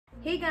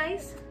Hey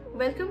guys,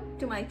 welcome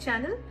to my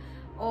channel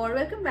or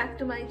welcome back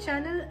to my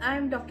channel. I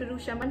am Dr.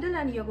 Rusha Mandal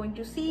and you're going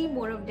to see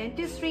more of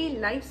dentistry,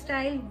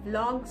 lifestyle,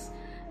 vlogs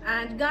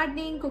and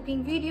gardening,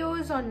 cooking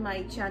videos on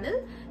my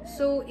channel.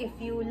 So if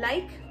you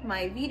like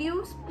my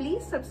videos,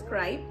 please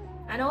subscribe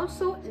and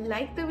also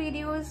like the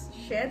videos,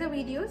 share the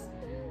videos.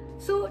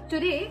 So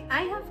today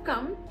I have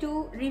come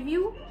to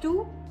review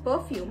two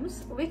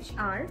perfumes which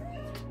are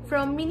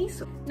from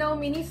Miniso. Now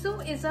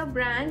Miniso is a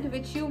brand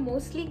which you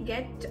mostly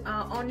get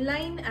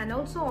online and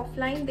also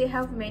offline. They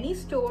have many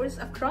stores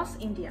across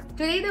India.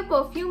 Today the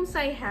perfumes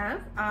I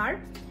have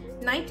are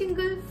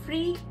Nightingale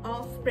Free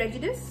of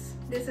Prejudice.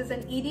 This is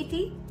an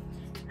EDT,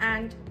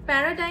 and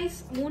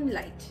Paradise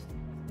Moonlight.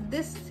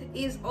 This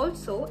is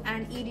also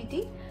an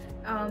EDT.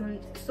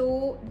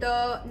 So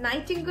the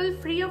Nightingale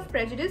Free of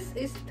Prejudice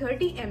is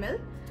 30 ml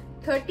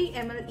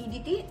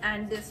EDT,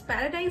 and this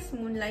Paradise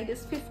Moonlight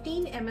is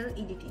 15 ml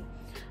EDT.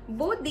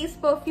 Both these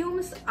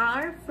perfumes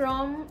are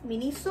from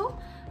Miniso,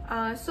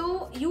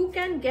 so you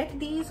can get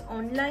these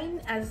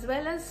online as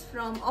well as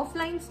from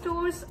offline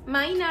stores.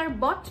 Mine are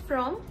bought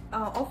from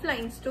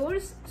offline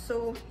stores.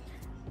 So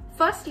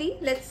firstly,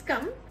 let's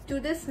come to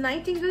this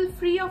Nightingale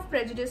Free of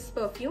Prejudice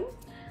perfume.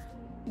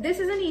 This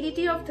is an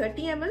EDT of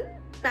 30 ml,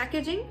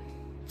 packaging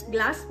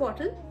glass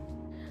bottle.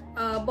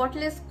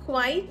 Bottle is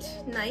quite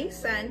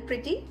nice and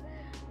pretty,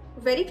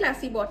 very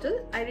classy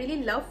bottle. I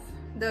really love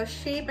the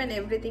shape and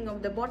everything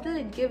of the bottle.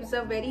 It gives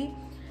a very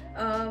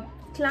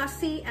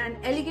classy and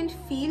elegant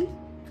feel,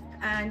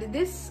 and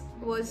this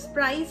was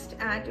priced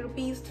at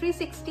rupees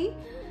 360,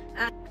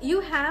 and you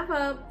have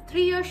a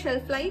 3-year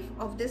shelf life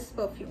of this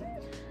perfume.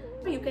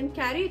 You can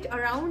carry it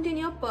around in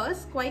your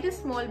purse, quite a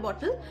small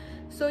bottle,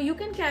 so you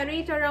can carry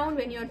it around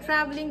when you're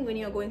traveling, when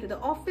you're going to the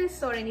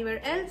office or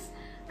anywhere else,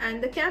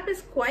 and the cap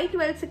is quite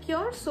well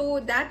secure, so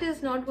that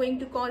is not going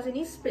to cause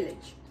any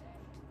spillage.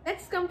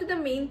 Let's come to the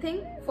main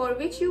thing for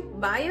which you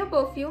buy a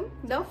perfume,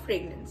 the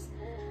fragrance.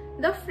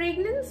 The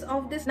fragrance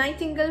of this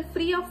Nightingale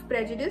Free of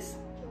Prejudice,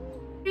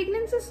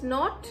 fragrance is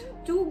not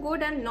too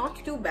good and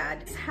not too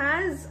bad. It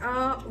has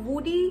a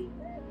woody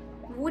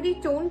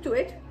tone to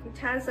it. It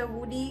has a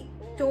woody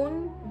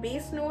tone,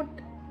 base note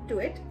to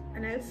it,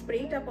 and I'll spray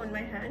it up on my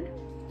hand.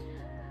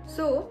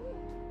 So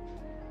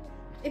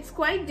it's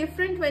quite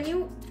different when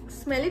you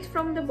smell it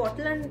from the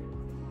bottle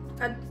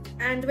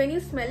and when you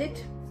smell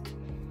it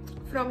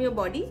from your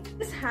body.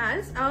 This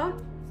has a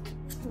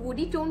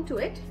woody tone to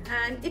it,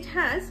 and it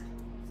has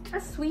a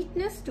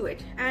sweetness to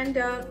it, and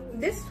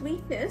this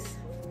sweetness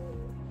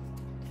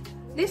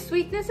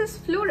is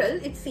floral,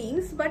 it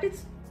seems, but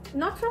it's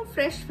not from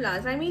fresh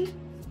flowers. I mean,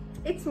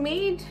 it's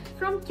made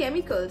from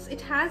chemicals. It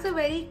has a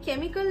very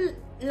chemical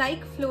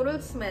like floral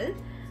smell,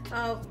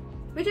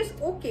 which is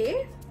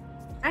okay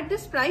at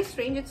this price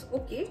range. It's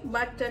okay,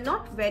 but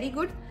not very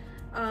good.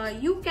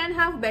 You can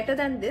have better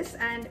than this,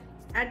 and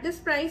at this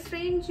price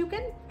range you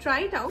can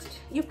try it out.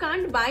 You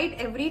can't buy it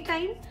every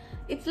time.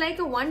 It's like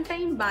a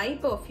one-time buy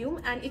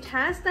perfume, and it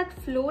has that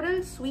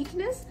floral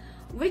sweetness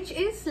which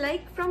is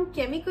like from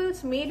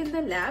chemicals made in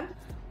the lab.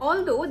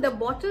 Although the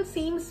bottle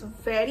seems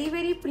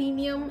very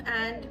premium,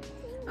 and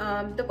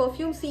the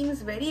perfume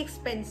seems very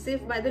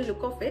expensive by the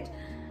look of it,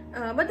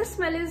 but the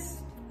smell is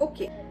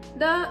okay.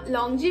 The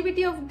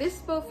longevity of this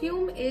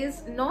perfume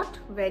is not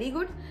very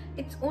good.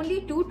 It's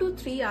only 2 to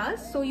 3 hours,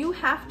 so you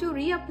have to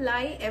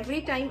reapply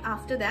every time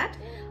after that.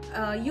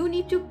 You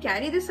need to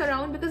carry this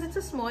around because it's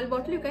a small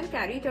bottle. You can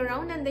carry it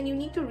around and then you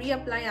need to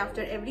reapply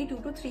after every 2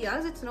 to 3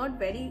 hours. It's not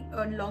very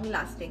long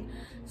lasting.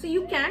 So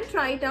you can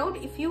try it out.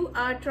 If you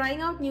are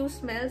trying out new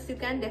smells, you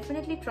can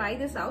definitely try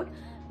this out,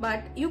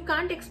 but you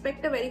can't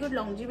expect a very good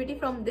longevity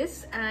from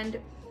this, and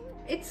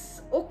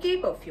it's okay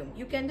perfume.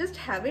 You can just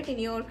have it in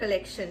your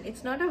collection.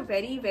 It's not a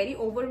very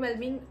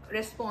overwhelming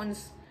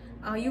response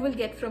you will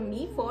get from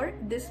me for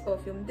this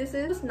perfume. This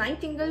is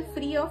Nightingale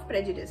Free of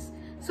Prejudice.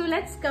 So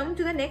let's come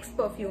to the next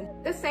perfume.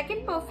 The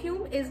second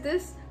perfume is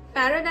this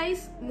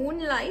Paradise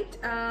Moonlight.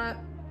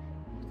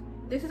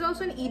 This is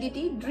also an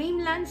EDT,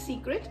 Dreamland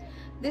Secret.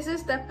 This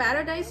is the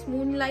Paradise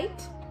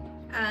Moonlight,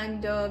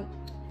 and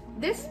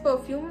this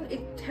perfume,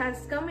 it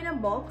has come in a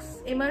box.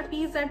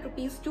 MRP is at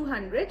rupees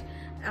 200.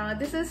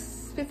 This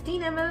is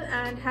 15 ml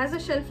and has a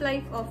shelf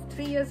life of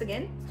 3 years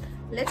again.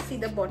 Let's see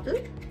the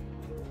bottle.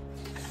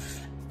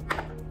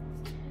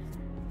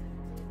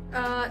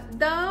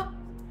 The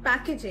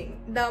packaging,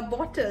 the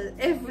bottle,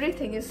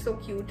 everything is so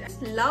cute. I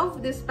just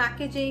love this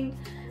packaging,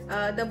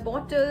 the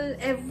bottle,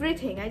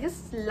 everything. I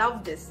just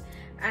love this,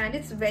 and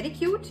it's very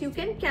cute. You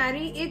can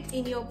carry it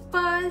in your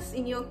purse,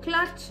 in your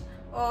clutch,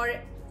 or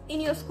in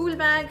your school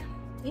bag,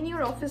 in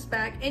your office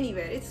bag,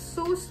 anywhere. It's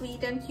so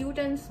sweet and cute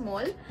and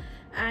small,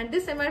 and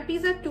this MRP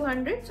is at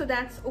 200, so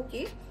that's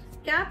okay.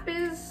 Cap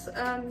is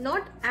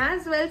not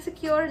as well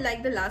secure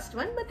like the last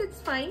one, but it's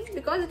fine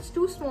because it's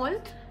too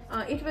small.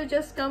 It will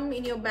just come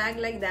in your bag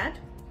like that.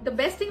 The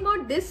best thing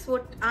about this,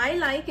 what I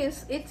like,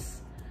 is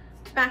its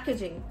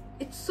packaging.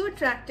 It's so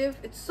attractive,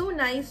 it's so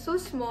nice, so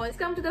small. Let's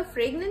come to the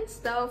fragrance.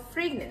 The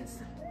fragrance,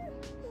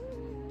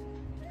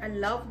 I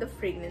love the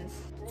fragrance.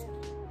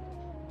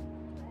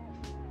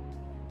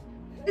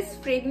 This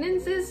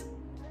fragrance is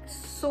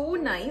so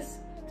nice.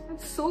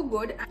 It's so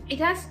good. It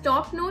has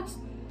top notes,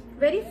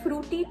 very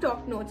fruity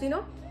top notes, you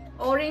know,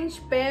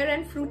 orange, pear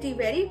and fruity,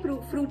 very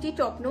fruity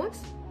top notes.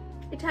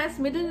 It has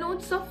middle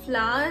notes of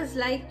flowers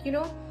like, you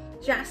know,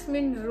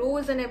 jasmine,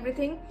 rose and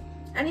everything.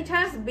 And it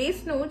has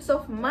base notes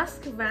of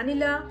musk,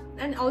 vanilla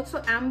and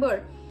also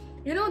amber.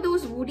 You know,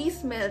 those woody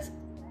smells.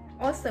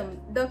 Awesome.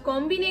 The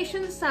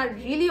combinations are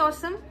really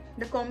awesome.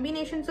 The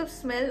combinations of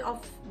smell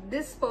of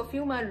this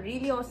perfume are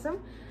really awesome.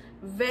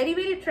 Very,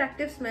 very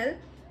attractive smell.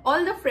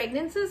 All the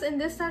fragrances in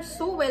this are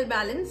so well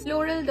balanced.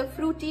 Floral, the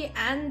fruity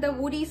and the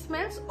woody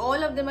smells,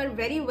 all of them are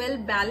very well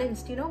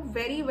balanced, you know,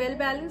 very well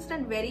balanced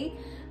and very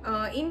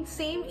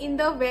in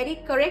the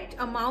very correct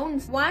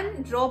amounts.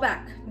 One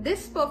drawback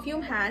this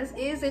perfume has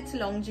is its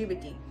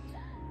longevity.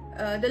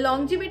 The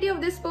longevity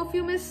of this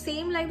perfume is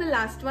same like the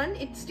last one.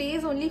 It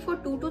stays only for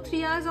 2 to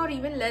 3 hours or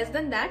even less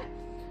than that.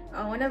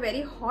 On a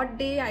very hot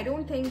day, I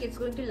don't think it's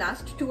going to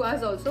last 2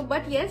 hours also.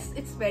 But yes,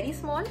 it's very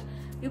small.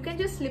 You can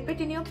just slip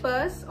it in your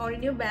purse or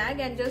in your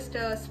bag and just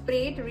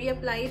spray it,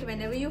 reapply it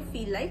whenever you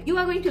feel like. You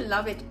are going to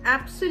love it.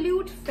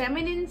 Absolute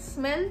feminine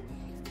smell,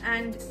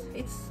 and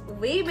it's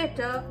way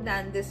better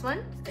than this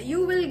one.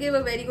 You will give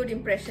a very good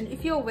impression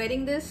if you're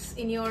wearing this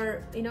in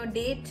your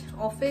date,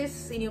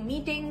 office, in your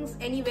meetings,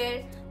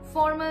 anywhere,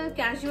 formal,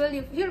 casual.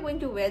 If you're going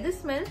to wear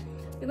this smell,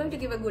 you're going to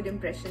give a good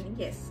impression.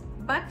 Yes.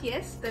 But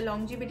yes, the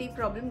longevity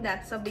problem,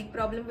 that's a big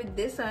problem with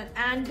this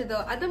and the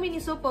other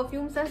Miniso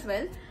perfumes as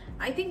well.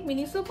 I think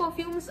Miniso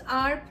perfumes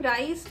are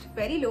priced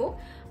very low,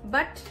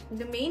 but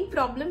the main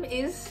problem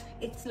is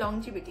its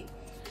longevity.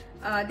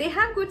 They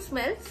have good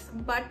smells,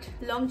 but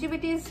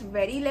longevity is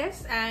very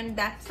less, and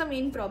that's the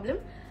main problem.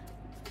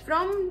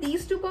 From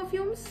these two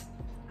perfumes,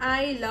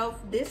 I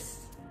love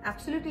this,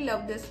 absolutely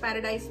love this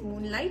Paradise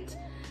Moonlight.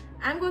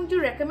 I'm going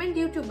to recommend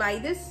you to buy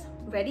this.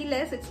 Very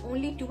less, it's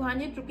only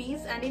 200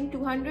 rupees, and in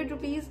 200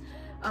 rupees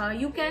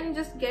you can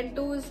just get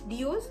those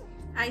deos.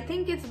 I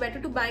think it's better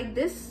to buy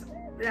this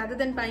rather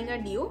than buying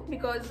a deo,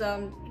 because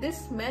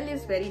this smell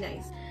is very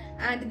nice.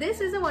 And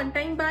this is a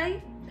one-time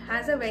buy,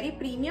 has a very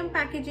premium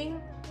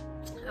packaging,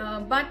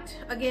 but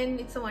again,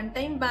 it's a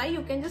one-time buy.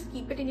 You can just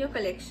keep it in your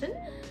collection.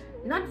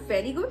 Not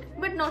very good,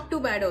 but not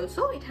too bad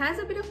also. It has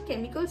a bit of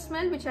chemical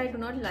smell, which I do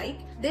not like.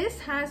 This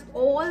has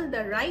all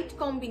the right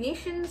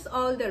combinations,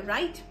 all the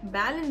right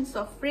balance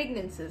of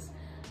fragrances.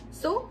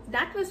 So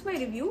that was my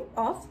review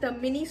of the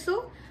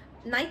Miniso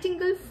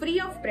Nightingale Free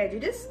of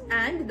Prejudice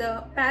and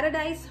the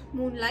Paradise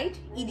Moonlight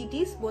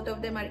EDTs. Both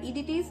of them are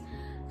EDTs.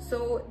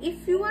 So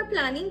if you are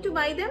planning to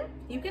buy them,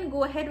 you can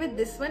go ahead with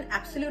this one,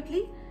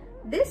 absolutely.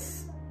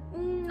 This,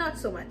 not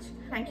so much.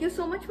 Thank you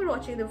so much for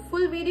watching the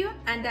full video,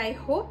 and I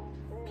hope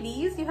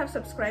please you have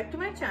subscribed to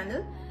my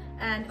channel,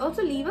 and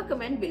also leave a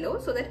comment below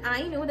so that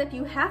I know that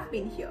you have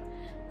been here.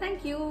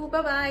 Thank you.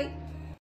 Bye bye.